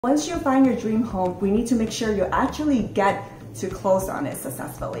Once you find your dream home, we need to make sure you actually get to close on it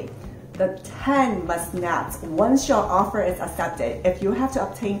successfully. The 10 must-nots once your offer is accepted if you have to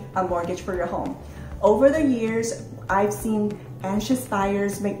obtain a mortgage for your home. Over the years, I've seen anxious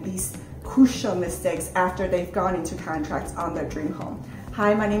buyers make these crucial mistakes after they've gone into contracts on their dream home.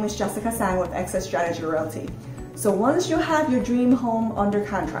 Hi, my name is Jessica Sang with Exit Strategy Realty. So once you have your dream home under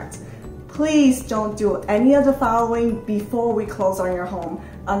contract, please don't do any of the following before we close on your home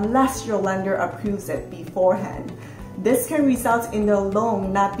unless your lender approves it beforehand. This can result in the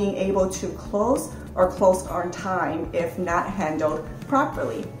loan not being able to close or close on time if not handled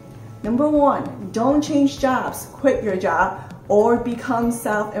properly. Number 1, don't change jobs, quit your job, or become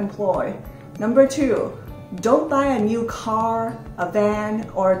self-employed. Number 2, don't buy a new car, a van,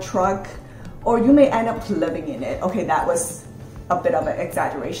 or a truck, or you may end up living in it. Okay, that was a bit of an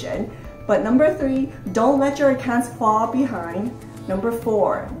exaggeration. But number 3, don't let your accounts fall behind. Number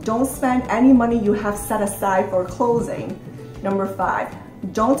 4, don't spend any money you have set aside for closing. Number 5,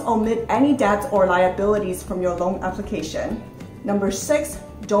 don't omit any debts or liabilities from your loan application. Number 6,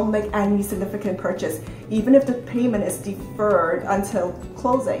 don't make any significant purchase, even if the payment is deferred until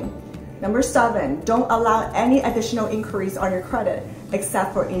closing. Number 7, don't allow any additional inquiries on your credit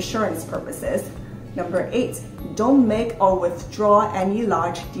except for insurance purposes. Number 8, don't make or withdraw any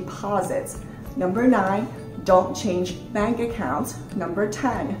large deposits. Number 9, don't change bank accounts. Number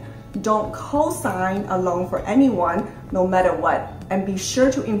 10, don't co-sign a loan for anyone, no matter what. And be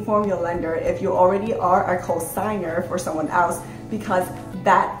sure to inform your lender if you already are a co-signer for someone else, because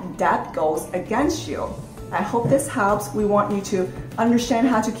that debt goes against you. I hope this helps. We want you to understand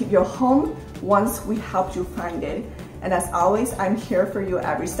how to keep your home once we help you find it. And as always, I'm here for you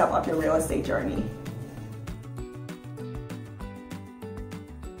every step of your real estate journey.